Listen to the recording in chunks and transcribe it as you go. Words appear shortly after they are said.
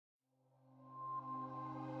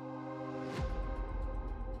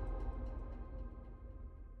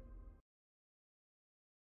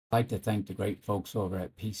I'd like to thank the great folks over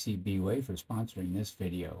at PCBWay for sponsoring this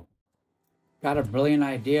video. Got a brilliant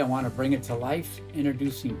idea and want to bring it to life?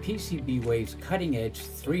 Introducing PCBWay's cutting-edge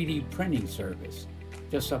 3D printing service.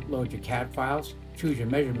 Just upload your CAD files, choose your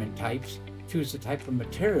measurement types, choose the type of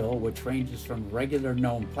material, which ranges from regular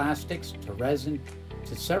known plastics to resin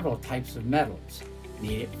to several types of metals.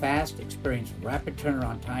 Need it fast? Experience rapid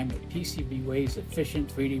turnaround time with PCBWay's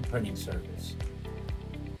efficient 3D printing service.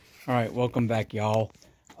 All right, welcome back, y'all.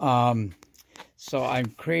 So I'm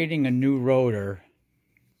creating a new rotor.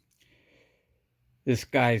 This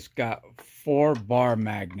guy's got 4 bar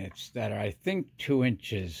magnets that are, I think, 2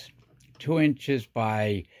 inches. 2 inches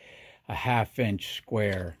by a 1/2 inch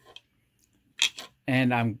square.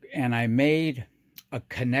 And I made a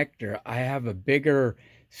connector. I have a bigger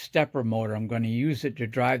stepper motor. I'm going to use it to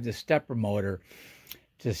drive the stepper motor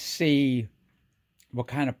to see what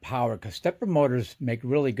kind of power, because stepper motors make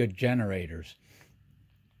really good generators.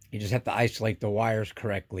 You just have to isolate the wires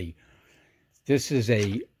correctly. This is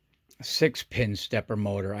a 6-pin stepper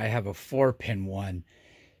motor. I have a 4-pin one.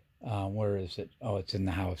 Where is it? Oh, it's in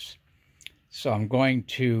the house. So I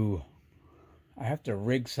have to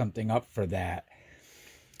rig something up for that.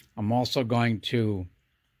 I'm also going to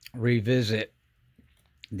revisit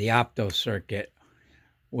the opto circuit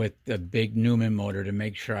with the big Newman motor to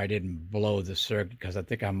make sure I didn't blow the circuit, because I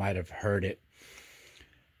think I might have hurt it.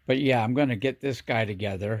 But yeah, I'm going to get this guy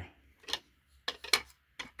together.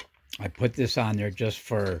 I put this on there just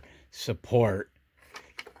for support,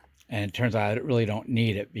 and it turns out I really don't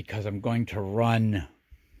need it, because I'm going to run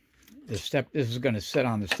this is going to sit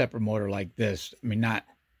on the stepper motor like this. I mean, not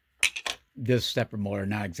this stepper motor,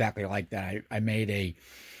 not exactly like that. I made a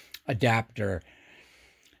adapter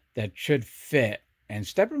that should fit, and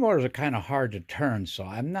stepper motors are kind of hard to turn, so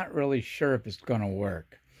I'm not really sure if it's going to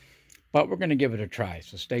work, but we're going to give it a try,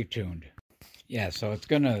 so stay tuned. Yeah, so it's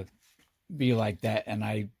going to be like that, and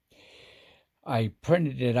I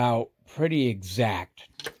printed it out pretty exact.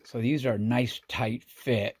 So these are nice tight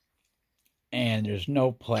fit, and there's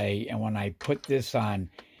no play, and when I put this on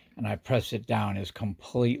and I press it down, it's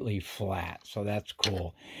completely flat, so that's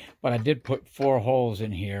cool. But I did put 4 holes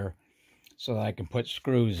in here so that I can put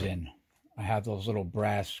screws in. I have those little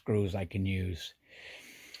brass screws I can use.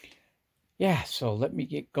 Yeah, so let me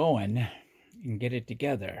get going and get it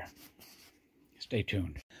together. Stay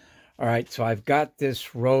tuned. All right, so I've got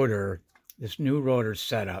this rotor, this new rotor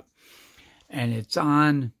set up, and it's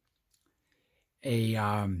on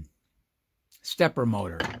a stepper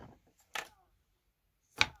motor.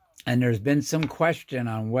 And there's been some question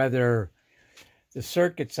on whether the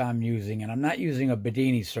circuits I'm using, and I'm not using a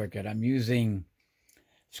Bedini circuit, I'm using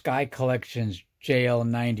Sky Collection's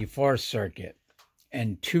JL94 circuit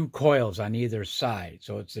and 2 coils on either side.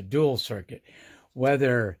 So it's a dual circuit.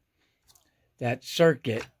 Whether that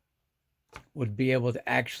circuit would be able to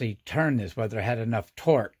actually turn this, whether it had enough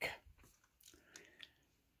torque.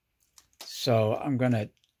 So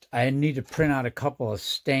I need to print out a couple of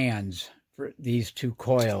stands for these 2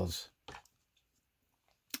 coils,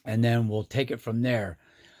 and then we'll take it from there.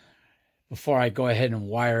 Before I go ahead and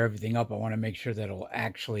wire everything up, I want to make sure that it'll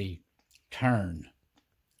actually turn.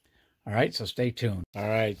 All right, so stay tuned. All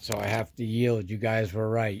right, so I have to yield. You guys were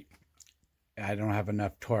right. I don't have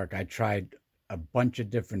enough torque. I tried a bunch of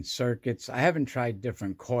different circuits. I haven't tried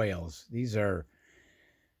different coils. These are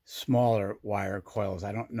smaller wire coils.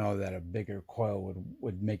 I don't know that a bigger coil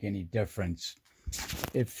would make any difference.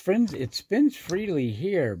 It spins freely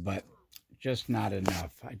here, but just not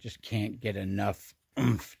enough. I just can't get enough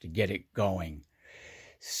oomph to get it going.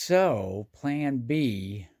 So plan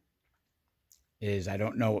B is, I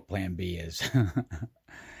don't know what plan B is.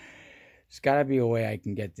 There's got to be a way I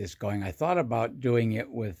can get this going. I thought about doing it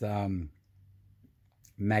with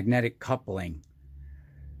magnetic coupling,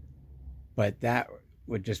 but that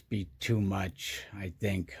would just be too much, I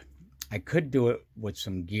think. I could do it with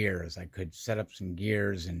some gears. I could set up some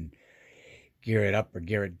gears and gear it up or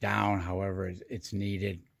gear it down, however it's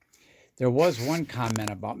needed. There was one comment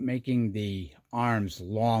about making the arms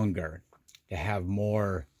longer to have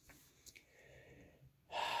more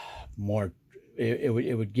it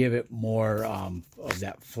would give it more of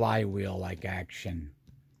that flywheel-like action,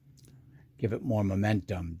 give it more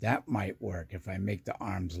momentum. That might work if I make the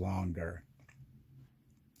arms longer.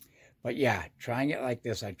 But yeah, trying it like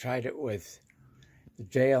this, I tried it with the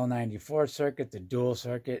JL94 circuit, the dual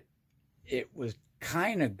circuit. It was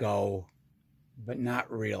kind of go, but not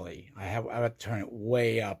really. I would turn it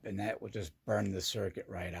way up, and that would just burn the circuit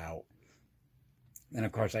right out. Then,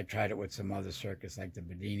 of course, I tried it with some other circuits, like the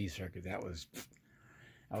Bedini circuit. That was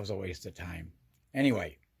a waste of time.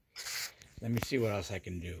 Anyway, let me see what else I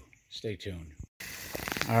can do. Stay tuned.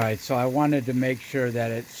 All right, so I wanted to make sure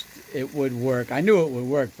that it would work. I knew it would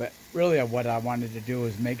work, but really what I wanted to do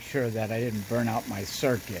was make sure that I didn't burn out my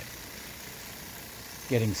circuit.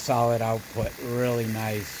 Getting solid output, really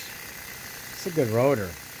nice. It's a good rotor.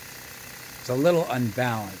 It's a little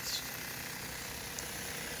unbalanced,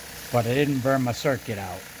 but I didn't burn my circuit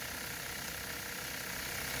out.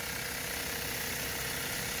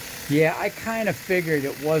 Yeah, I kind of figured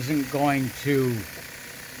it wasn't going to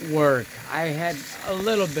work. I had a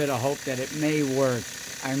little bit of hope that it may work.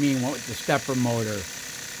 I mean, with the stepper motor.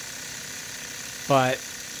 But,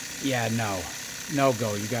 yeah, no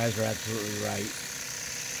go. You guys are absolutely right.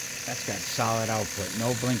 That's got solid output.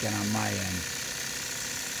 No blinking on my end.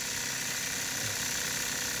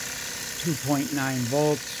 2.9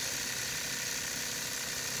 volts.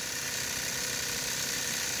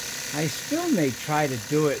 I still may try to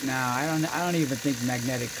do it now. I don't even think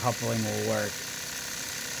magnetic coupling will work.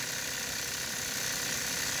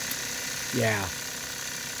 Yeah.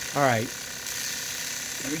 All right.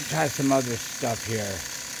 Let me try some other stuff here.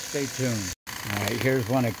 Stay tuned. All right, here's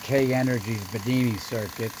one of K Energy's Bedini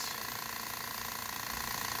circuits.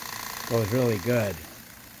 Goes really good.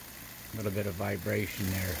 A little bit of vibration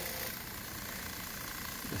there.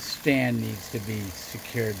 The stand needs to be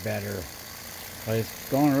secured better, but it's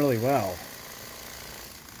going really well.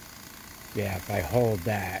 Yeah, if I hold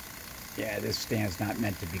that, yeah, this stand's not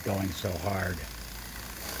meant to be going so hard.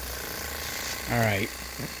 All right,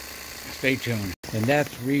 stay tuned. And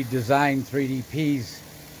that's Redesign 3DP's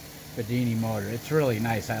Bedini motor. It's really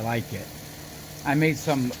nice. I like it. I made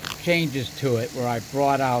some changes to it where I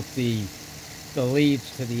brought out the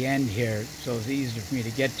leads to the end here, so it's easier for me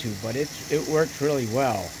to get to, but it works really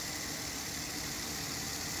well.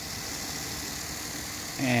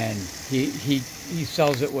 And he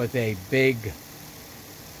sells it with a big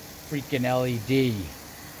freaking LED.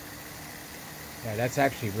 Yeah, that's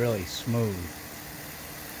actually really smooth.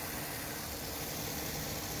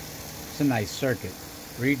 It's a nice circuit.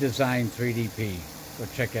 Redesign 3DP. Go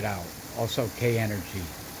check it out. Also K Energy.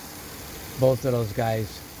 Both of those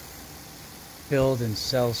guys build and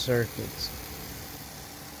sell circuits.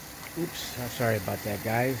 Oops, I'm sorry about that,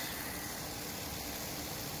 guys.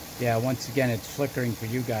 Yeah, once again, it's flickering for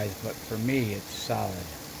you guys, but for me, it's solid.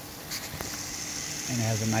 And it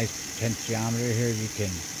has a nice potentiometer here. You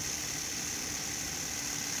can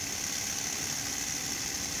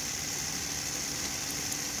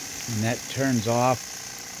and that turns off.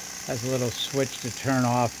 Has a little switch to turn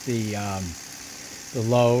off the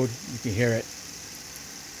load. You can hear it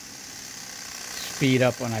speed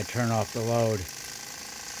up when I turn off the load.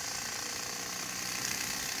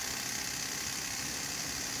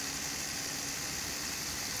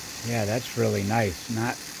 Yeah, that's really nice.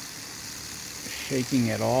 Not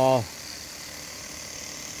shaking at all.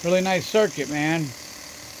 Really nice circuit, man.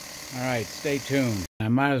 All right, stay tuned. I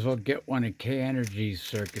might as well get one of K Energy's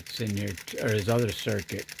circuits in here, or his other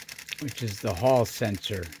circuit, which is the Hall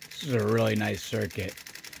sensor. This is a really nice circuit.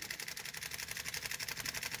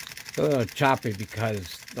 It's a little choppy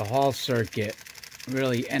because the Hall circuit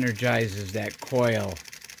really energizes that coil,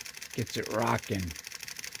 gets it rocking.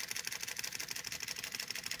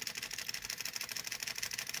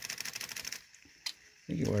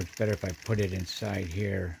 I think it works better if I put it inside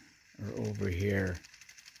here or over here.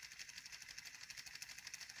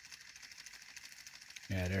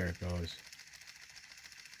 Yeah, there it goes.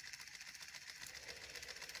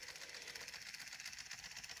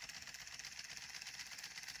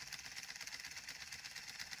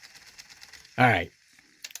 All right,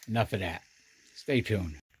 enough of that. Stay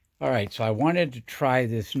tuned. All right, so I wanted to try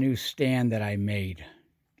this new stand that I made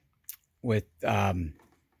with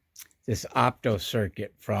this opto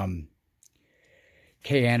circuit from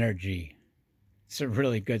K Energy. It's a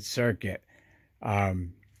really good circuit.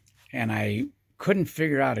 And I couldn't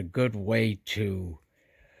figure out a good way to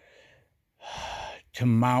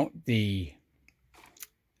mount the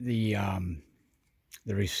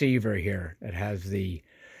receiver here that has the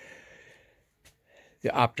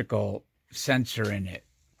optical sensor in it.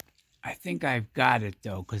 I think I've got it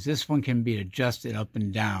though, because this one can be adjusted up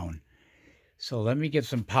and down. So let me get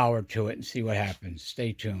some power to it and see what happens.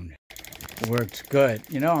 Stay tuned. It works good.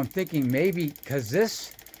 You know, I'm thinking maybe because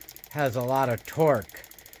this has a lot of torque,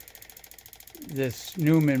 this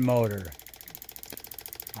Newman motor.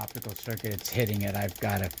 Optical circuit, it's hitting it. I've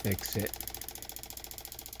got to fix it.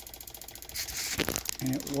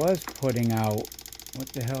 And it was putting out, what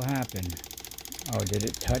the hell happened? Oh, did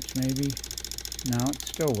it touch maybe? No, it's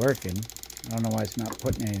still working. I don't know why it's not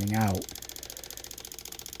putting anything out.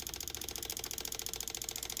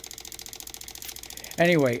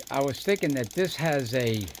 Anyway, I was thinking that this has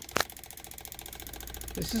a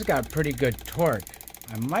This has got pretty good torque.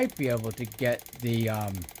 I might be able to get the,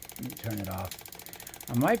 let me turn it off.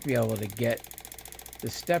 I might be able to get the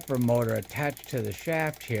stepper motor attached to the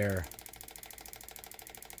shaft here.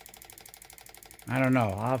 I don't know.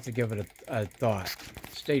 I'll have to give it a thought.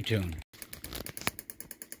 Stay tuned.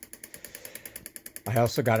 I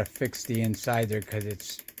also got to fix the inside there because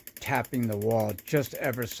it's tapping the wall just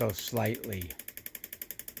ever so slightly.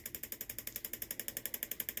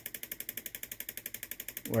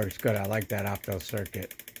 Works good. I like that opto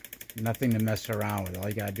circuit. Nothing to mess around with. All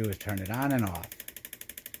you gotta do is turn it on and off.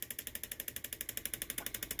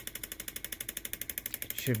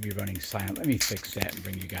 It should be running silent. Let me fix that and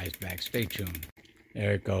bring you guys back. Stay tuned.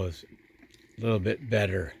 There it goes. A little bit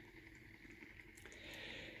better.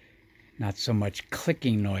 Not so much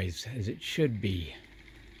clicking noise as it should be.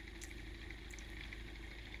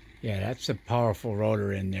 Yeah, that's a powerful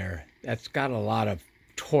rotor in there. That's got a lot of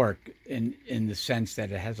torque in the sense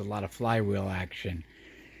that it has a lot of flywheel action.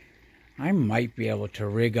 I might be able to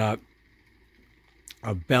rig up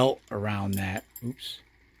a belt around that. Oops.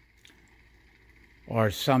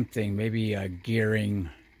 Or something. Maybe a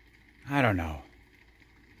gearing. I don't know.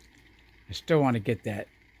 I still want to get that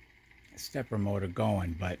stepper motor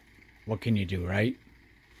going, but what can you do, right?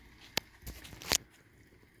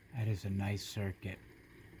 That is a nice circuit.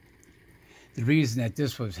 The reason that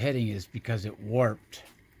this was hitting is because it warped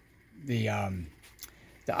the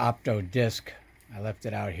opto disc. I left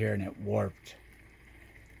it out here and it warped.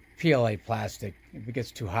 PLA plastic. If it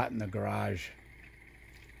gets too hot in the garage.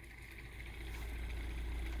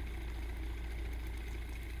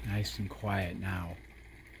 Nice and quiet now.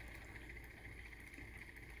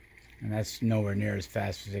 And that's nowhere near as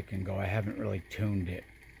fast as it can go. I haven't really tuned it.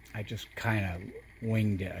 I just kind of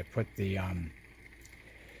winged it. I put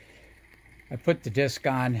the disc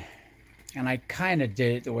on, and I kind of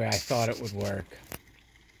did it the way I thought it would work.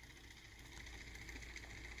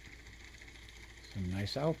 Some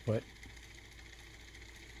nice output.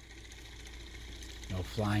 No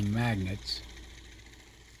flying magnets.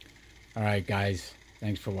 All right, guys.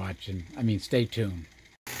 Thanks for watching. Stay tuned.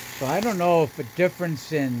 So I don't know if a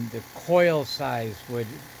difference in the coil size would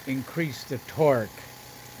increase the torque.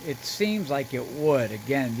 It seems like it would.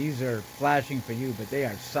 Again, these are flashing for you, but they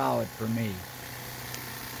are solid for me.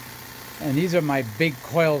 And these are my big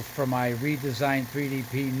coils for my redesigned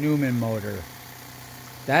 3DP Newman motor.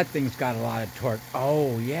 That thing's got a lot of torque.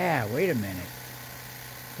 Oh, yeah, wait a minute.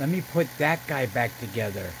 Let me put that guy back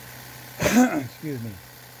together. Excuse me.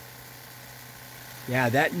 Yeah,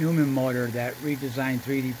 that Newman motor, that redesigned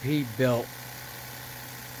 3DP built.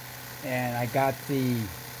 And I got the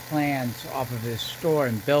plans off of his store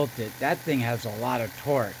and built it. That thing has a lot of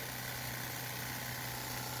torque.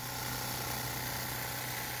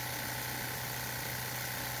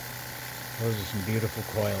 Those are some beautiful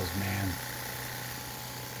coils, man.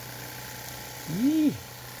 Yee.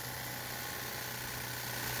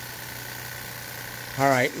 All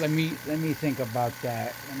right, let me think about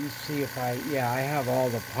that. Let me see if I have all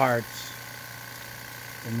the parts,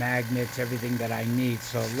 the magnets, everything that I need.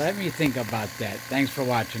 So let me think about that. Thanks for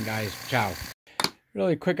watching, guys. Ciao.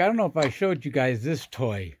 Really quick, I don't know if I showed you guys this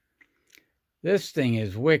toy. This thing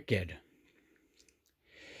is wicked.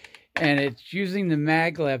 And it's using the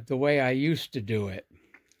maglev the way I used to do it,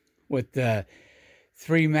 with the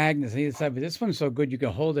 3 magnets on either side. But this one's so good you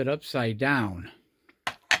can hold it upside down.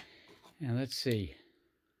 And let's see.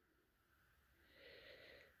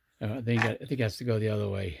 Oh, I think it has to go the other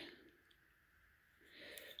way.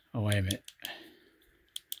 Oh, wait a minute.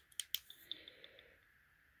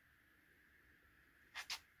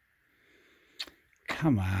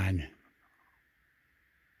 Come on.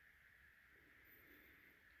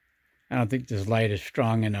 I don't think this light is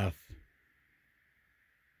strong enough.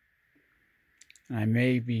 I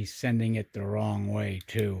may be sending it the wrong way,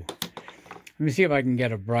 too. Let me see if I can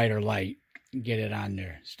get a brighter light and get it on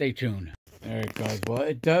there. Stay tuned. There it goes. Well,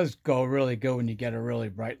 it does go really good when you get a really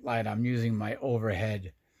bright light. I'm using my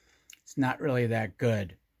overhead. It's not really that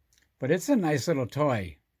good. But it's a nice little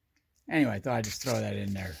toy. Anyway, I thought I'd just throw that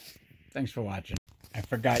in there. Thanks for watching. I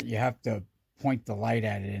forgot you have to point the light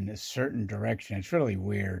at it in a certain direction. It's really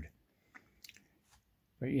weird.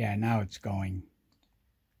 But yeah, now it's going.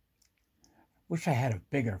 Wish I had a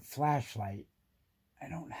bigger flashlight. I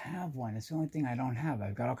don't have one. It's the only thing I don't have.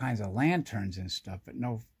 I've got all kinds of lanterns and stuff, but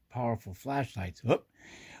no powerful flashlights. Whoop.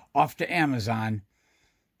 Off to Amazon.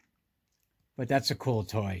 But that's a cool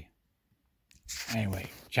toy. Anyway,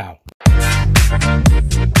 ciao.